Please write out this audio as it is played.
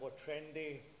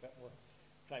trendy, but we're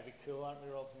trying to be cool, aren't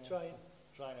we, Rob? Trying.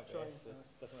 Trying our best, but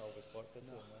it doesn't always work, does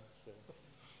it?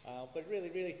 But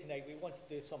really tonight we want to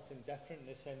do something different in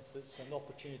the sense that it's an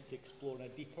opportunity to explore in a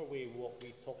deeper way what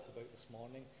we talked about this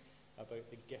morning, about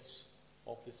the gifts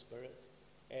of the Spirit,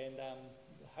 and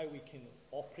how we can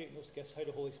operate in those gifts, how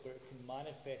the Holy Spirit can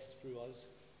manifest through us,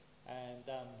 and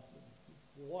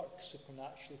work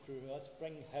supernaturally through us,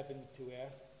 bring heaven to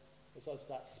earth, as us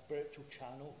that spiritual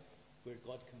channel where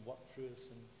God can work through us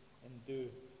and do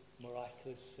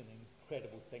miraculous and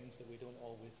incredible things that we don't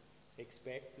always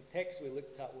expect. The text we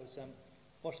looked at was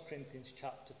 1 Corinthians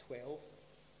chapter 12,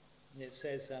 and it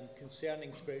says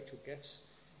concerning spiritual gifts.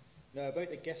 Now about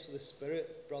the gifts of the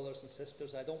Spirit, brothers and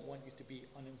sisters, I don't want you to be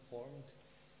uninformed.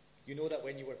 You know that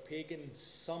when you were pagans,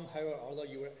 somehow or other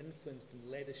you were influenced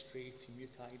and led astray to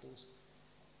mute idols.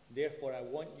 Therefore I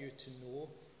want you to know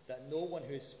that no one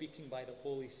who is speaking by the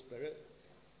Holy Spirit,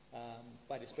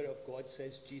 by the Spirit of God,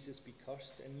 says Jesus be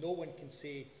cursed, and no one can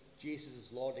say Jesus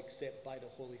is Lord except by the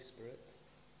Holy Spirit.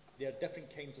 There are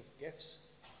different kinds of gifts,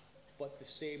 but the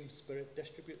same Spirit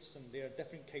distributes them. There are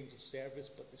different kinds of service,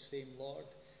 but the same Lord.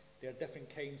 There are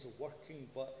different kinds of working,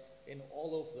 but in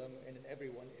all of them and in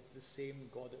everyone, it's the same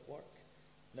God at work.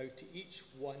 Now to each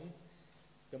one,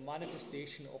 the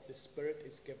manifestation of the Spirit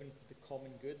is given for the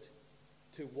common good.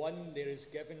 To one there is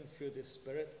given through the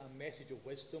Spirit a message of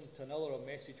wisdom, to another a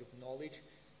message of knowledge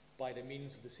by the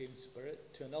means of the same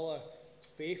Spirit, to another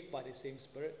faith by the same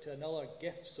Spirit, to another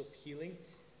gifts of healing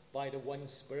by the one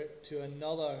Spirit, to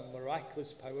another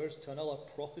miraculous powers, to another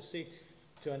prophecy,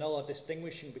 to another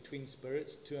distinguishing between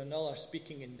spirits, to another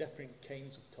speaking in different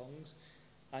kinds of tongues,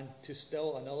 and to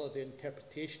still another the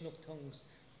interpretation of tongues.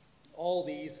 All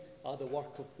these are the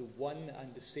work of the one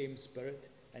and the same Spirit,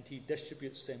 and he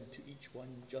distributes them to each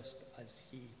one just as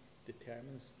he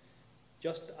determines.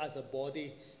 Just as a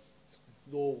body,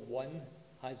 though one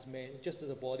has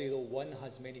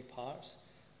many parts,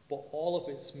 but all of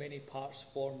its many parts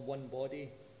form one body,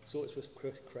 so it's with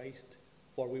Christ.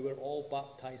 For we were all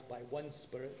baptized by one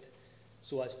Spirit,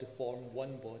 so as to form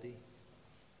one body,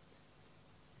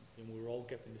 and we were all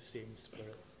given the same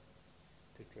Spirit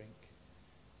to drink.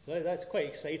 So that's quite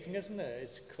exciting, isn't it?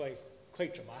 It's quite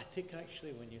dramatic,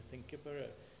 actually, when you think about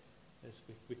it. As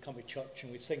we come to church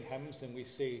and we sing hymns and we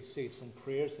say some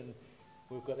prayers, and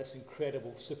we've got this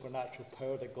incredible supernatural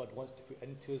power that God wants to put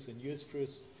into us and use for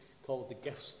us, called the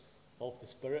gifts of the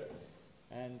Spirit.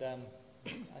 And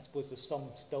I suppose there's some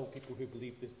still people who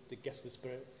believe the gifts of the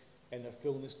Spirit in their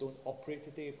fullness don't operate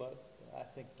today, but I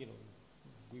think,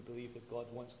 we believe that God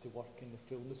wants to work in the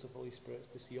fullness of the Holy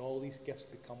Spirit to see all these gifts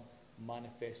become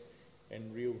manifest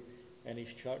and real in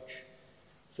His church.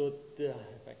 So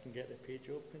if I can get the page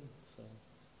open, so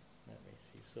let me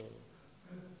see. So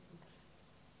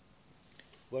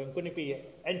well, I'm going to be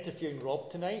interviewing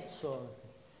Rob tonight, so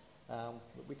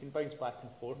we can bounce back and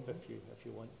forth if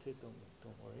you want to.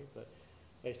 Don't worry. But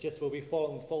it's just we'll be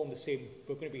following the same.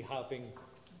 We're going to be having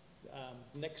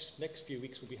next few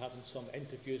weeks. We'll be having some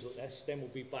interviews like this. Then we'll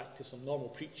be back to some normal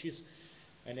preaches,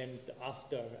 and then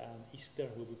after Easter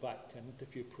we'll be back to an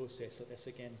interview process like this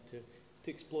again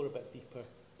to explore a bit deeper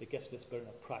the gifts of the Spirit in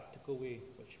a practical way,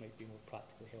 which might be more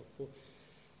practically helpful.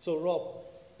 So Rob,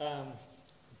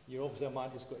 you're obviously a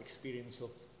man who's got experience of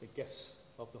the gifts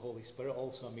of the Holy Spirit,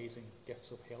 also amazing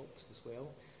gifts of helps as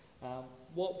well.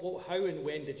 How and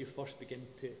when did you first begin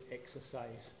to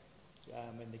exercise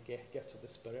in the gifts of the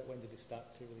Spirit? When did they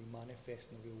start to really manifest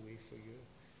in a real way for you?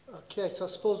 Okay, so I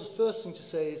suppose the first thing to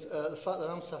say is the fact that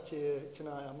I'm sat here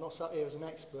tonight, I'm not sat here as an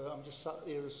expert, I'm just sat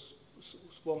here as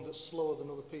one that's slower than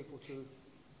other people to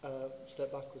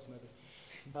step backwards maybe.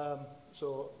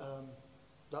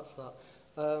 That's that.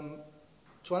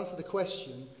 To answer the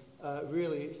question,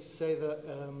 really it's to say that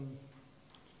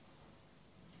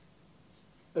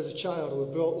as a child I was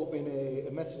brought up in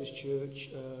a Methodist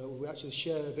church. We actually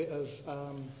share a bit of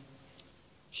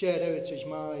shared heritage.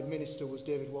 My minister was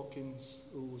David Watkins,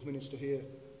 who was minister here.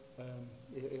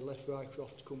 He left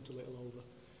Rycroft to come to Little Over.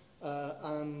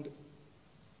 And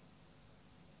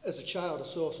as a child I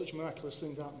saw such miraculous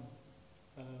things happen.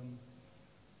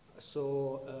 I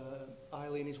saw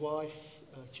Eileen, his wife,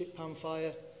 chip pan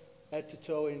fire, head to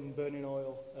toe in burning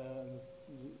oil.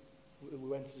 We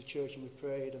went to the church and we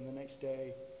prayed, and the next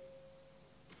day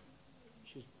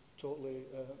she's totally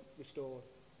restored.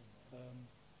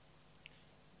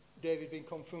 David being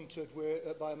confronted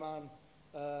by a man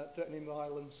threatening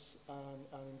violence,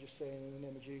 and him just saying, in the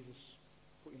name of Jesus,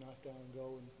 put your knife down and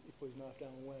go, and he put his knife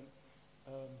down and went.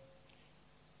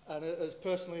 And as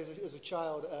personally as a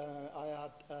child, I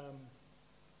had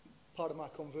part of my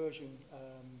conversion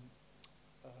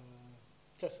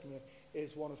testimony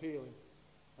is one of healing.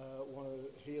 One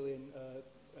of healing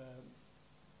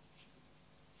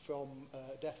from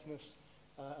deafness,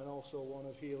 and also one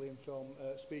of healing from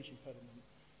speech impediment.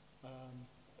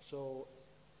 So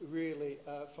really,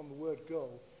 from the word go,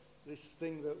 this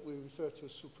thing that we refer to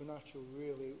as supernatural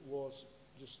really was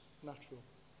just natural.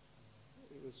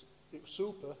 It was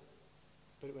super,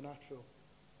 but it was natural.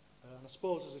 And I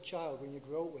suppose as a child, when you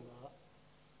grow up with that,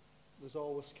 there's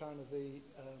always kind of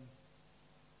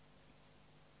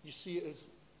you see it as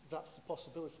that's the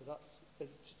possibility.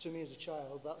 To me as a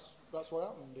child, that's what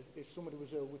happened. If somebody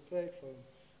was ill, we prayed for them.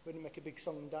 We didn't make a big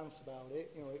song and dance about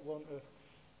it. It wasn't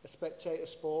a spectator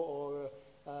sport or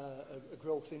a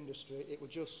growth industry. It was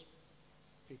just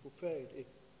people prayed.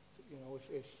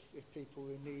 If people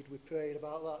were in need, we prayed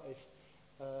about that.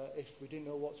 If we didn't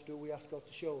know what to do, we asked God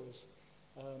to show us.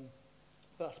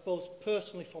 But I suppose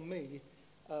personally for me,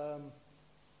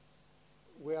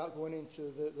 without going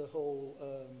into the whole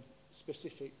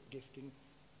specific gifting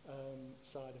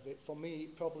side of it, for me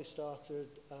it probably started,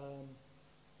 I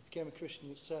became a Christian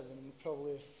at 7, and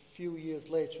probably a few years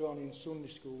later on in Sunday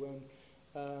school when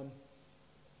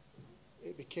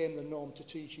it became the norm to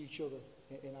teach each other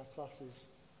in our classes.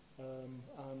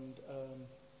 And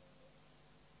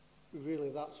really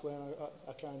that's when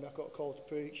I kind of got called to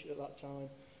preach at that time.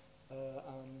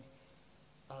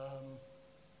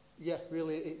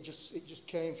 Really it just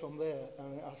came from there.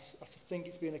 And I think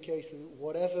it's been a case of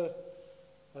whatever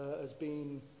has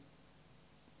been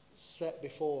set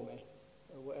before me,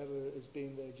 or whatever has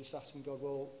been there, just asking God,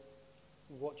 well,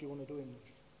 what do you want to do in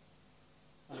this?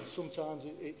 And sometimes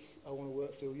it's I want to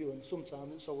work through you, and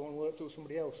sometimes it's I want to work through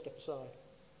somebody else, step aside.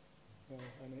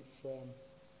 And it's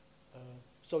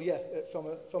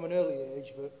from an early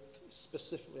age, but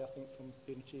specifically I think from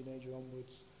being a teenager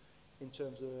onwards, in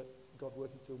terms of God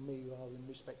working through me rather than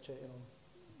me spectating on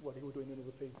what He was doing in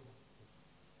other people.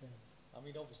 Yeah. I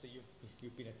mean, obviously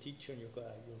you've been a teacher, and you've got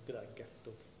that gift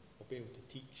of being able to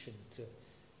teach and to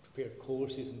prepare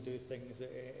courses and do things in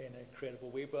an incredible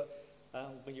way. But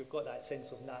when you've got that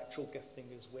sense of natural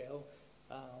gifting as well,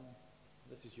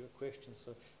 this is your question.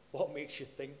 So, what makes you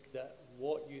think that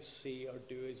what you say or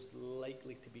do is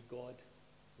likely to be God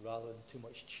rather than too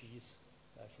much cheese,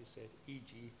 as you said,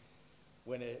 e.g.,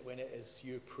 when it is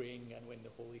you praying and when the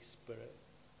Holy Spirit,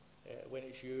 when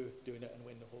it's you doing it and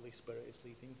when the Holy Spirit is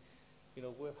leading,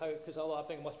 because I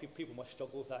think people must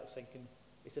struggle with that, thinking,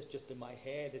 is this just in my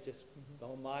head? Is this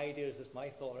my idea? Is this my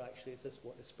thought? Or actually, is this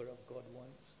what the Spirit of God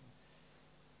wants?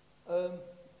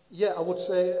 I would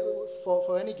say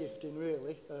for any gifting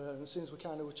really, and since we're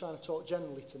trying to talk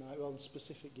generally tonight rather than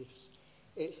specific gifts,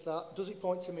 it's that, does it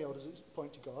point to me or does it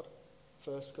point to God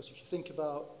first? Because if you think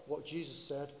about what Jesus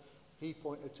said, He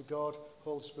pointed to God,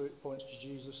 Holy Spirit points to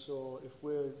Jesus, so if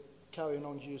we're carrying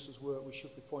on Jesus' work, we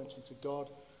should be pointing to God,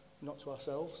 not to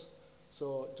ourselves.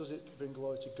 So does it bring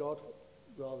glory to God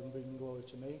rather than bringing glory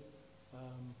to me?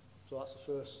 So that's the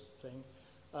first thing.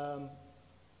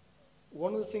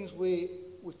 One of the things we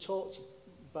talked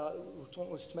about,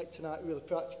 was to make tonight really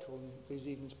practical and these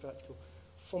evenings practical.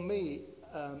 For me,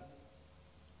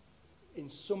 in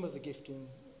some of the gifting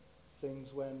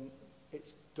things, when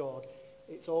it's God,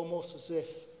 it's almost as if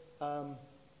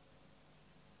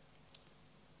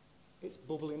it's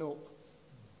bubbling up.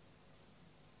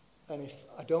 And if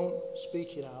I don't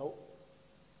speak it out,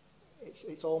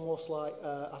 it's almost like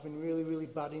having really, really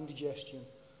bad indigestion.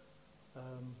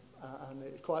 And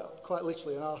it's quite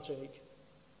literally an heartache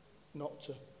not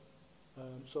to.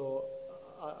 So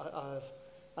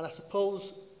I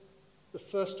suppose the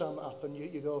first time it happened,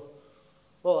 you go,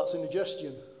 well, that's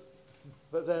indigestion.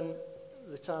 But then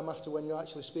the time after, when you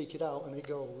actually speak it out and it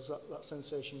goes, that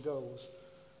sensation goes,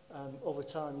 and over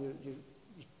time you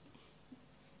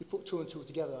put two and two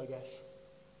together, I guess.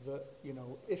 That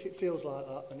if it feels like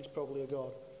that, then it's probably a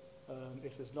God.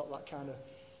 If there's not that kind of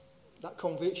that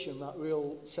conviction, that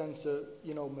real sense that,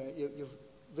 mate,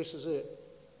 this is it,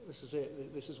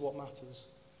 this is what matters.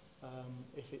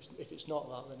 If it's not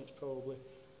that, then it's probably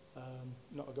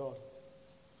not a God,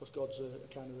 because God's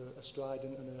a kind of a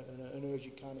strident and an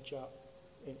urgent kind of chap,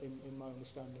 in my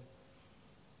understanding.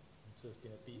 So it's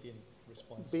been obedient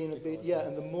response. Being obedient, yeah,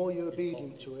 and the more you're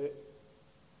obedient to it,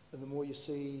 and the more you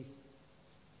see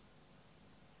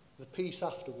the peace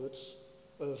afterwards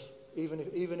of, even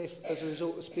if as a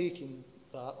result of speaking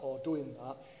that or doing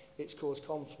that, it's caused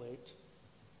conflict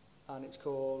and it's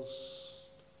caused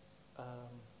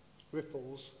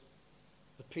ripples,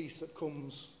 the peace that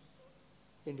comes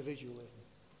individually,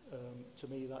 to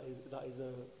me that is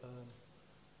a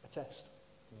test.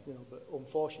 Yeah. But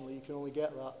unfortunately you can only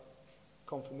get that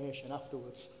confirmation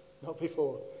afterwards, not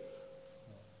before.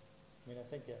 Yeah. I mean, I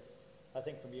think I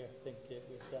think for me, I think it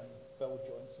was Bill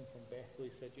Johnson from Bethel. He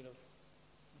said,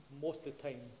 most of the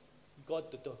time,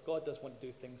 God does want to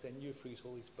do things in you through His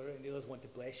Holy Spirit, and He does want to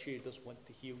bless you, He does want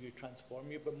to heal you,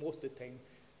 transform you, but most of the time,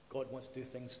 God wants to do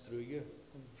things through you,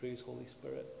 through His Holy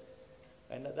Spirit.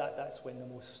 And that's when the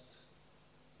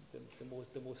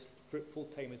most fruitful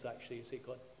time is actually to say,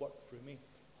 God, work through me,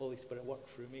 Holy Spirit, work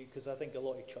through me. Because I think a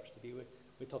lot of church today,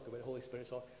 we talk about the Holy Spirit,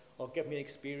 so, give me an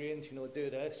experience, do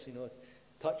this,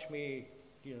 touch me,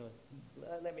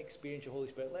 let me experience your Holy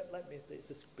Spirit. Let me. It's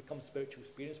just become spiritual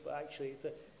experience, but actually,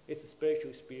 it's a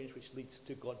spiritual experience which leads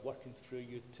to God working through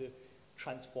you to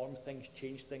transform things,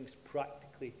 change things,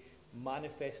 practically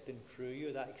manifesting through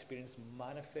you. That experience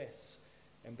manifests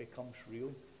and becomes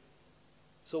real.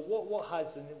 So,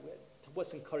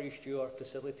 what's encouraged you or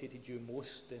facilitated you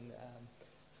most in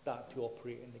starting to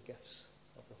operate in the gifts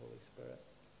of the Holy Spirit?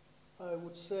 I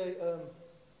would say.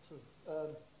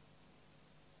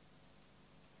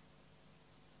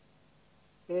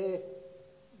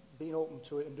 Being open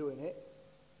to it and doing it.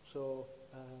 So,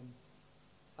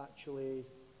 actually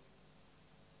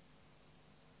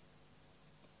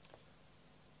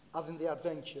having the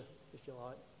adventure, if you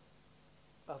like.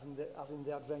 Having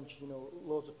the adventure,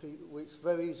 loads of people. It's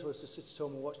very easy for us to sit at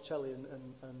home and watch telly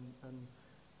and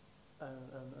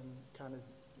kind of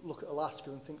look at Alaska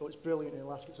and think, oh, it's brilliant in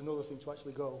Alaska. It's another thing to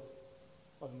actually go.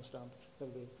 I understand,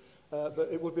 never been. But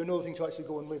it would be another thing to actually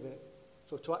go and live it.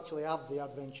 So to actually have the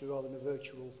adventure rather than a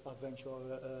virtual adventure or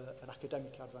an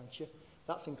academic adventure,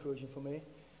 that's encouraging for me.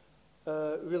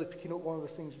 Really picking up one of the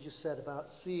things you just said about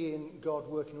seeing God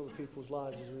work in other people's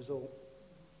lives as a result.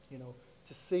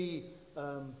 To see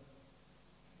a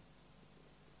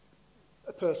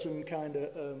person kind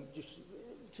of just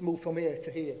to move from here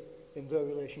to here in their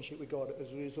relationship with God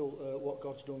as a result of what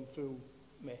God's done through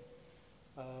me.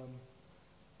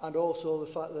 And also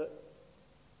the fact that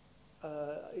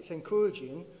it's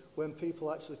encouraging when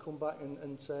people actually come back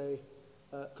and say,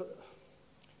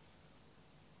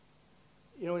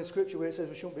 in Scripture where it says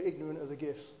we shouldn't be ignorant of the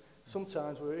gifts,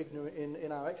 sometimes we're ignorant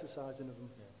in our exercising of them.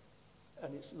 Yeah.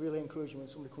 And it's really encouraging when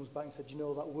somebody comes back and says,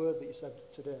 that word that you said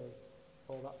today,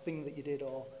 or that thing that you did,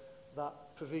 or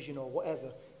that provision, or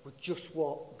whatever, was just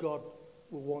what God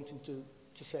was wanting to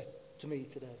say to me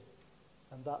today.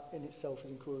 And that in itself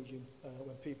is encouraging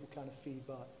when people kind of feed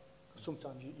back.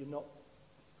 Sometimes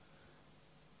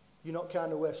you're not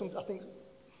kind of aware. I think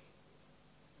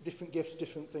different gifts,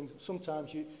 different things.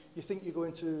 Sometimes you think you're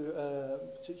going to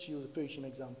use a preaching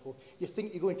example. You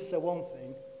think you're going to say one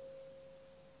thing,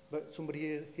 but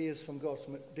somebody hears from God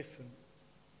something different.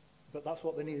 But that's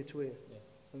what they needed to hear. Yeah.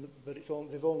 But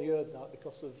they've only heard that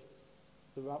because of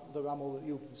the ramble that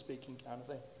you've been speaking, kind of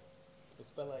thing.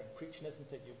 It's a bit like preaching,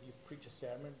 isn't it? You preach a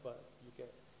sermon, but you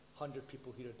get 100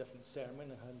 people hear a different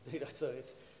sermon, and so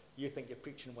you think you're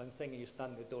preaching one thing, and you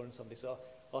stand at the door and somebody says,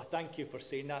 oh, thank you for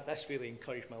saying that. That's really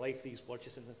encouraged my life, these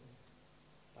words. And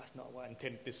that's not what I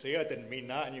intended to say. I didn't mean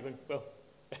that. And you're going, well,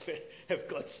 if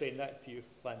God's saying that to you,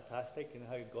 fantastic. And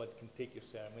how God can take your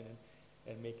sermon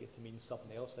and make it to mean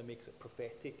something else that makes it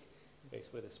prophetic.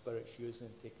 It's where the Spirit's using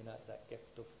and taking that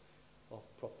gift of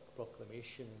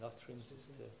proclamation and utterances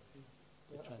to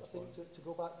transform. I think to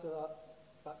go back to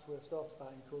where I started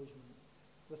about encouragement,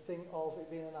 the thing of it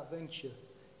being an adventure,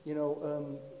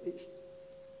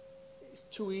 it's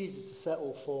too easy to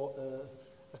settle for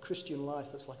a Christian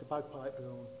life that's like a bagpipe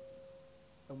drone,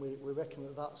 and we reckon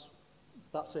that's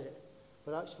it.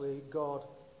 But actually, God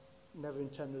never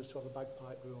intended us to have a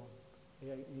bagpipe drone. He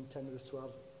intended us to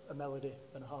have a melody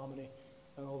and a harmony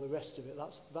and all the rest of it.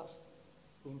 That's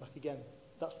going back again.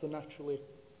 That's the naturally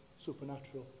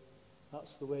supernatural.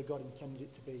 That's the way God intended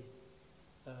it to be.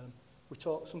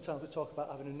 Sometimes we talk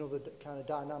about having another kind of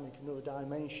dynamic, another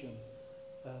dimension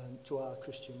to our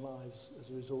Christian lives as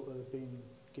a result of being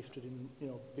gifted in,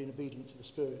 being obedient to the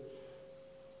Spirit.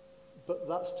 But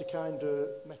that's to kind of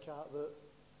make out that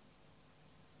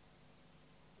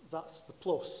that's the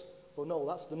plus. Well, no,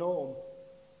 that's the norm.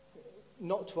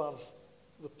 Not to have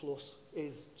the plus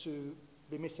is to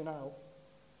be missing out,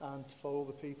 and for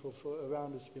other people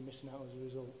around us to be missing out as a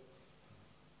result.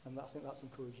 And I think that's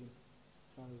encouraging.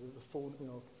 Kind of the full,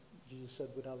 Jesus said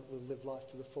we'll live life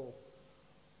to the full,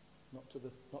 not to the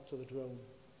drone.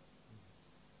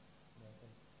 Yeah, I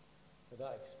think with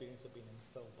that experience of being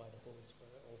infilled by the Holy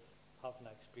Spirit, of having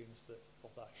that experience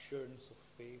of that assurance of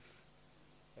faith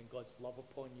and God's love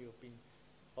upon you,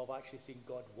 of actually seeing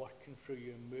God working through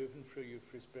you and moving through you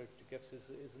through spiritual gifts is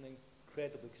an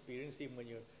incredible experience, even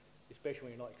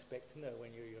especially when you're not expecting it,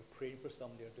 when you're praying for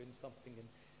somebody or doing something.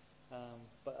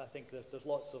 But I think there's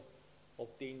lots of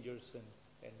dangers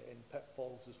and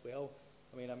pitfalls as well.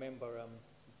 I mean, I remember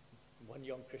one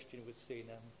young Christian was saying,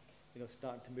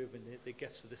 starting to move in the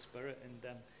gifts of the Spirit,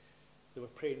 and they were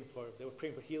praying for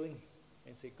healing,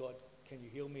 and said, God, can you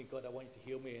heal me? God, I want you to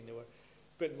heal me. And they were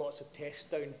putting lots of tests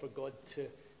down for God to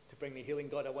bring the healing.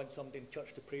 God, I want somebody in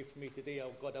church to pray for me today.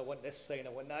 Oh God, I want this sign. I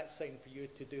want that sign for you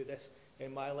to do this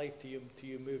in my life, to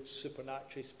you move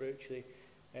supernaturally, spiritually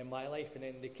in my life. And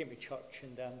then they came to church,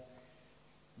 and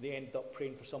they ended up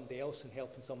praying for somebody else and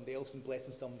helping somebody else and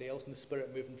blessing somebody else, and the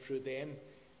Spirit moving through them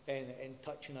and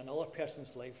touching another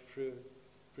person's life through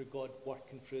God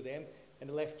working through them. And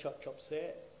they left church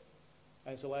upset.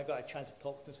 And so I got a chance to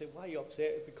talk to them and say, why are you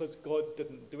upset? Because God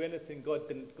didn't do anything. God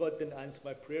didn't answer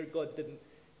my prayer. God didn't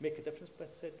make a difference.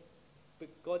 But I said, but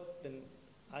God didn't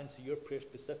answer your prayer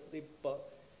specifically,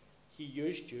 but He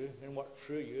used you and worked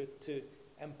through you to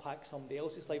impact somebody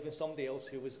else's life, and somebody else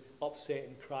who was upset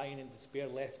and crying in despair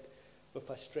left with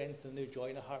a strength and new joy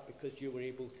in her heart because you were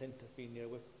able to intervene there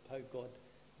with how God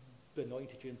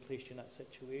anointed you and placed you in that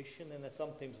situation. And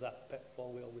sometimes that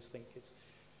pitfall, we always think it's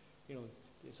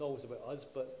always about us,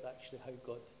 but actually how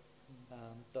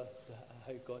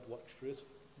God works through us.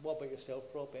 What about yourself,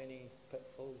 Rob? Any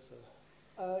pitfalls?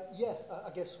 I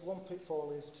guess one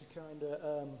pitfall is to kind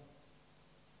of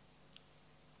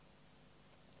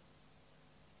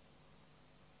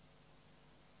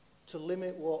to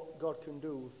limit what God can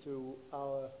do through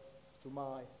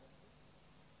my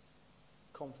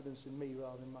confidence in me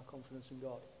rather than my confidence in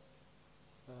God.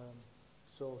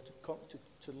 So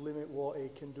to limit what He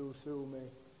can do through me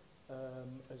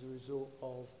as a result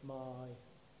of my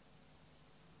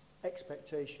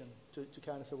expectation, to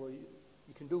kind of say, well,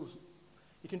 you can do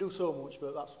so much,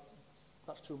 but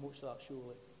that's too much, that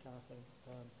surely, kind of thing.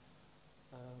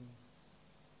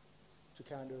 To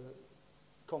kind of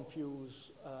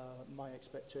confuse my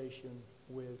expectation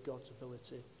with God's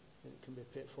ability, it can be a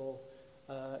pitfall.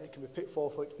 It can be a pitfall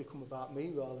for it to become about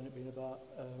me rather than it being about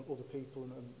other people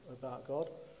and about God,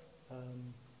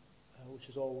 which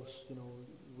is always,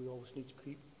 we always need to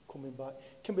keep coming back.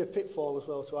 It can be a pitfall as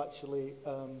well to actually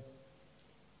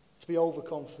to be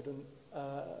overconfident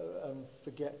and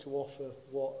forget to offer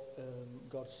what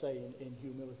God's saying in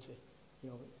humility.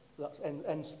 That's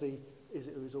hence is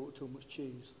it a result of too much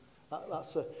cheese?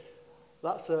 That's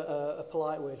a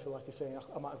polite way for like saying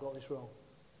I might have got this wrong.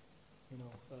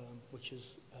 Which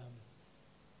is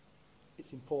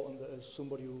it's important that as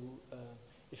somebody who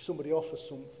if somebody offers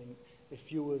something,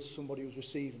 if you as somebody who's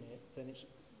receiving it, then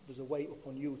there's a weight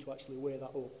upon you to actually weigh that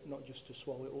up, not just to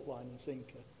swallow it up line and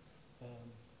sinker,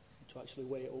 to actually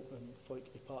weigh it up and for it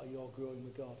to be part of your growing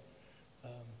with God.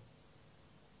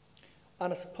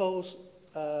 And I suppose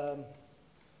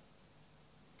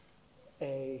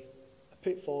a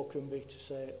pitfall can be to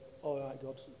say, all right,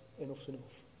 God, enough's enough.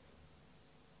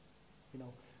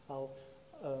 I'll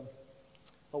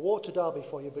walk to Derby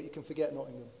for you, but you can forget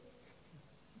Nottingham.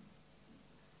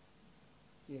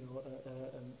 And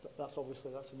that's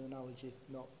an analogy,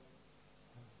 not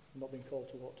being called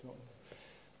to walk to Nottingham.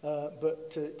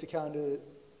 But to kind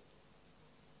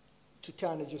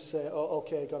of just say, oh,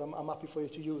 okay, God, I'm happy for you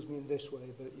to use me in this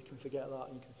way, but you can forget that,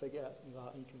 and you can forget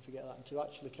that, and you can forget that, and to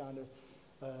actually kind of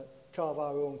carve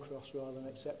our own cross rather than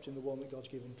accepting the one that God's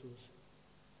given to us.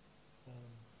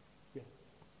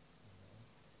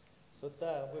 So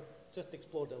we've just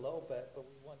explored a little bit, but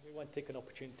we want to take an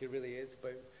opportunity. Really, is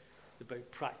about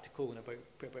practical and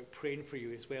about praying for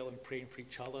you as well and praying for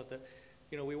each other. That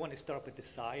we want to stir up a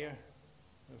desire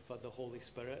for the Holy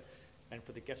Spirit and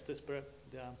for the gift of the Spirit.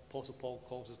 The Apostle Paul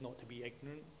calls us not to be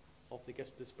ignorant of the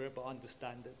gift of the Spirit, but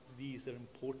understand that these are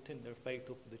important. They're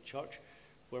vital for the church.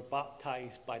 We're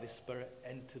baptized by the Spirit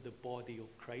into the body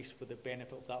of Christ for the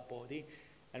benefit of that body.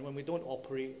 And when we don't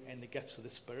operate in the gifts of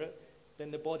the Spirit, then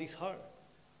the body's hurt.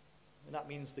 And that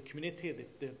means the community,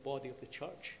 the body of the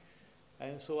church.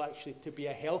 And so actually to be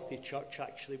a healthy church,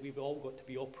 actually we've all got to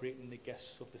be operating the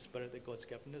gifts of the Spirit that God's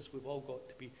given us. We've all got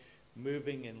to be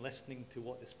moving and listening to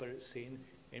what the Spirit's saying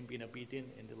and being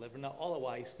obedient and delivering that.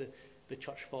 Otherwise the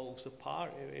church falls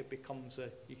apart. It becomes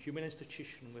a human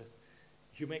institution with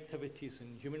human activities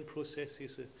and human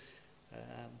processes.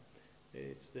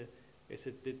 It's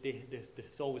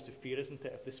always the fear, isn't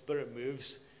it? If the Spirit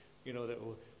moves, that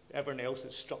everything else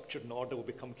that's structured and order will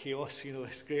become chaos.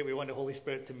 It's great, we want the Holy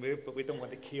Spirit to move, but we don't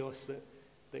want the chaos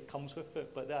that comes with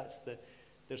it. But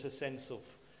there's a sense of,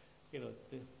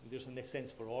 there's a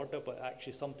sense for order, but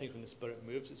actually sometimes when the Spirit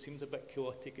moves, it seems a bit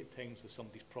chaotic at times if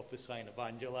somebody's prophesying,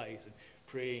 evangelizing,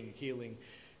 praying, healing,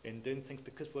 and doing things,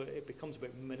 because it becomes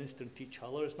about ministering to each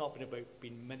other. It's not been about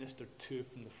being ministered to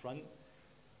from the front,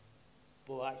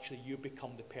 but actually you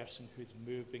become the person who's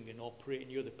moving and operating.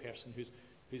 You're the person who's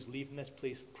leaving this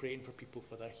place praying for people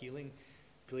for their healing,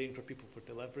 praying for people for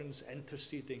deliverance,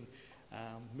 interceding,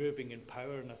 moving in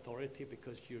power and authority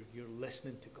because you're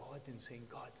listening to God and saying,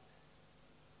 God,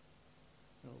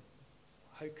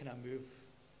 how can I move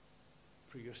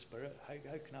through your Spirit? How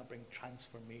can I bring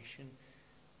transformation?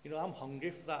 I'm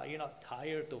hungry for that. Are you not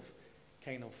tired of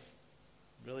kind of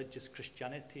religious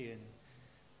Christianity and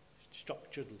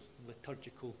structured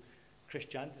liturgical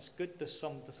Christianity? It's good. There's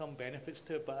some benefits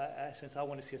to it, but since I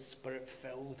want to see a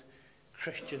Spirit-filled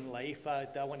Christian life, I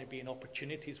want to be in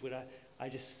opportunities where I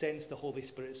just sense the Holy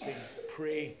Spirit saying,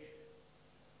 pray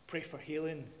for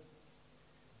healing.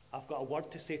 I've got a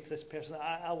word to say to this person.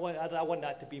 I want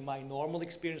that to be my normal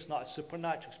experience, not a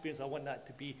supernatural experience. I want that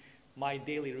to be my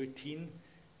daily routine.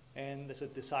 And there's a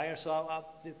desire. So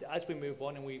as we move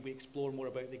on and we explore more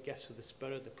about the gifts of the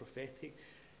Spirit, the prophetic,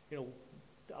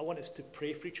 I want us to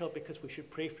pray for each other, because we should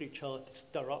pray for each other to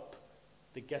stir up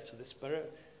the gifts of the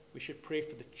Spirit. We should pray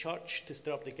for the church to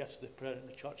stir up the gifts of the Spirit in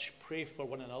the church. Pray for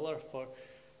one another for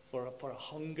a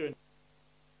hunger.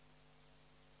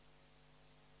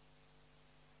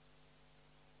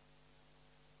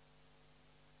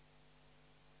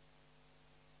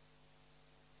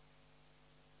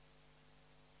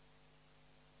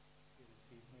 This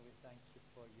evening we thank you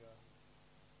for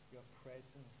your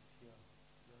presence, your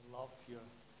love,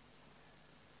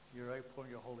 your outpouring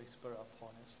your Holy Spirit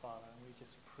upon us, Father. And we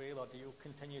just pray, Lord, that you'll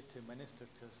continue to minister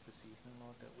to us this evening,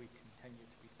 Lord, that we continue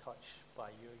to be touched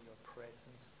by you, your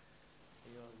presence,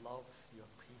 your love, your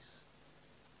peace.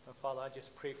 And Father, I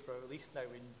just pray for, at least now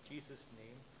in Jesus'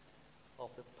 name,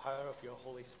 of the power of your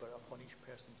Holy Spirit upon each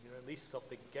person here, at least of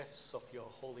the gifts of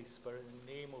your Holy Spirit, in the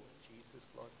name of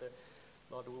Jesus, Lord, that,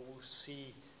 Lord, we will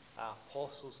see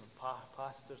apostles and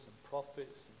pastors and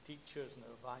prophets and teachers and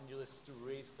evangelists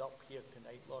raised up here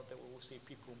tonight, Lord, that we will see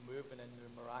people moving in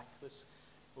the miraculous.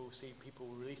 We will see people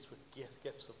released with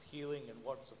gifts of healing and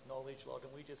words of knowledge, Lord. And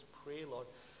we just pray, Lord,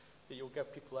 that you'll give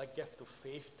people a gift of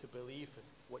faith to believe in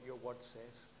what your word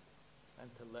says and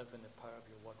to live in the power of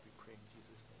your word, we pray in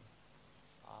Jesus' name.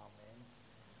 Amen.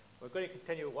 We're going to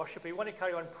continue with worship. If you want to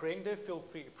carry on praying, feel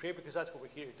free to pray, because that's what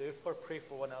we're here to do for. Pray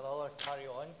for one another, carry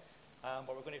on.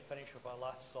 But we're going to finish with our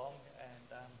last song,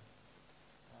 and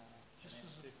just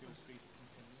feel free to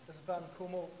continue. As a band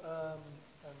come up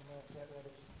and get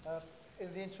ready, in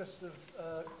the interest of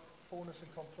fullness and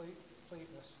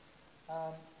completeness,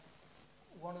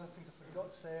 one of the things I forgot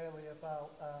to say earlier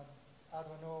about how do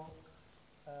I know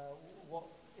what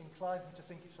inclines me to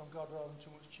think it's from God rather than too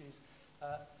much cheese.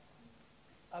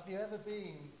 Have you ever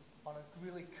been on a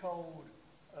really cold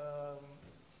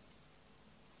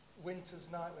winter's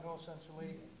night with no central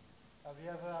heating? Have you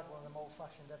ever had one of them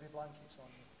old-fashioned heavy blankets on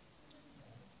you?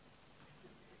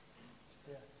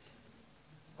 Yeah.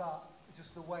 That,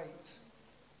 just the weight,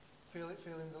 feeling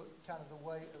the kind of the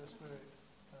weight of the Spirit,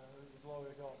 the glory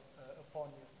of God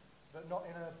upon you, but not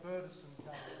in a burdensome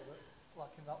kind of way, but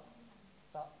like in that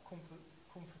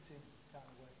comforting kind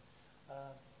of way.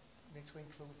 Need to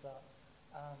include that,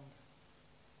 and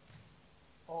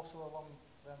also along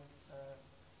them.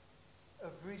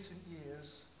 Of recent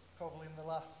years, probably in the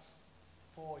last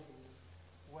 4 years,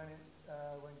 when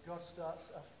God starts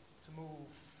to move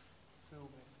through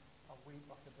me, I weep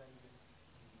like a baby.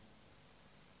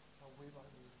 I weep like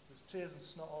there's tears and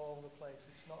snot all over the place.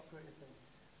 It's not a pretty thing,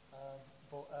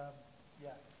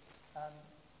 yeah. And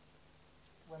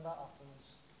when that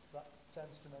happens, that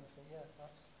tends to make me think, yeah,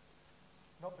 that's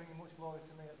not bringing much glory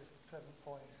to me at this present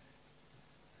point.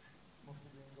 Must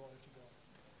be bringing glory to God.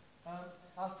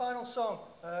 Our final song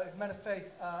is Men of Faith,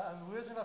 and the words in our